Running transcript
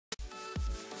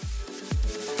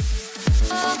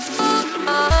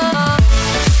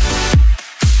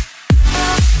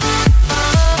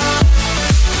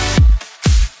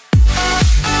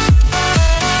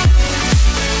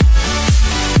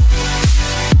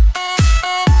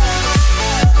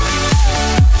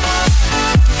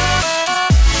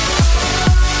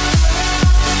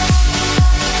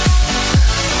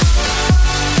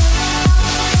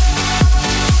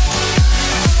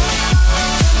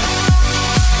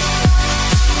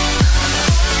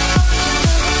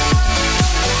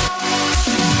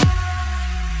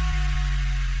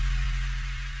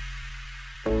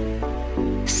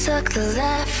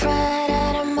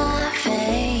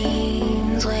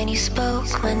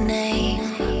name.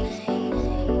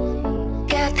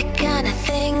 Got the kind of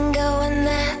thing going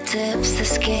that tips the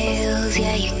scales.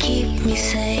 Yeah, you keep me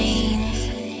sane.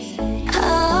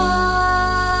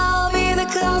 I'll be the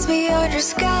clouds beyond your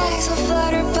skies. I'll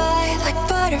flutter by like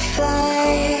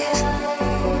butterflies.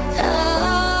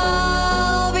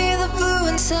 I'll be the blue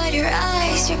inside your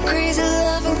eyes. Your crazy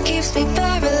loving keeps me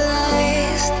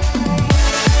paralyzed.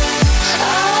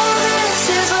 Oh, this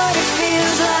is what it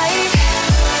feels like.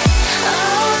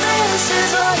 Oh, this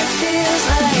is what it feels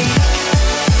like.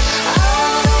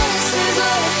 Oh, this is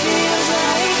what it feels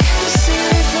like to see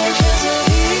reflections of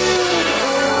you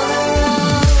all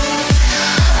around.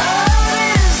 Oh,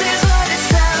 this is what it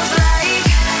sounds like.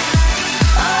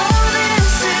 Oh,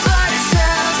 this is what it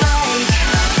sounds like.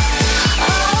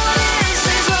 Oh, this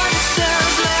is what it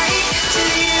sounds like to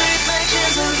hear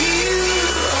reflections of you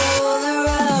all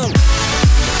around.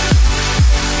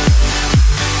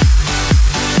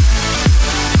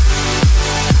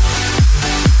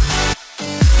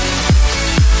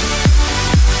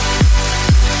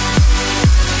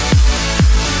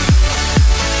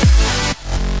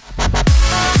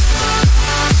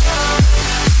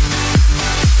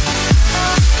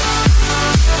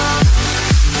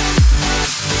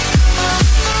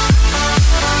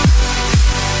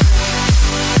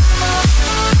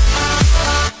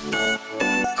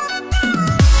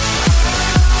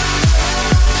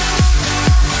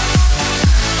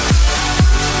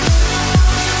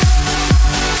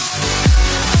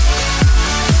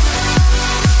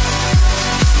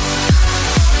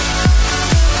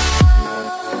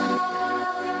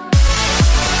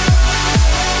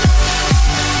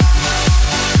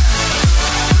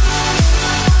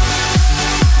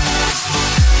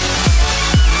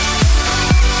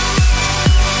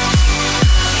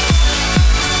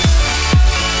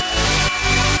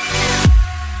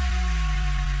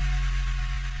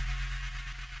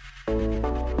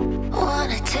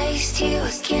 Wanna taste you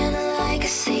again like a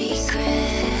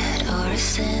secret or a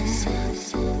sin.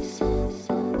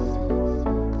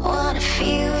 Wanna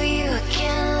feel you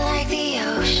again like the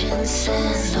ocean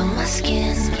sand on my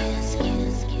skin.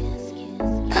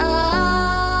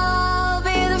 I'll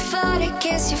be the fight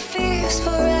against your fears,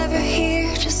 forever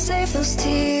here, just save those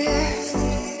tears.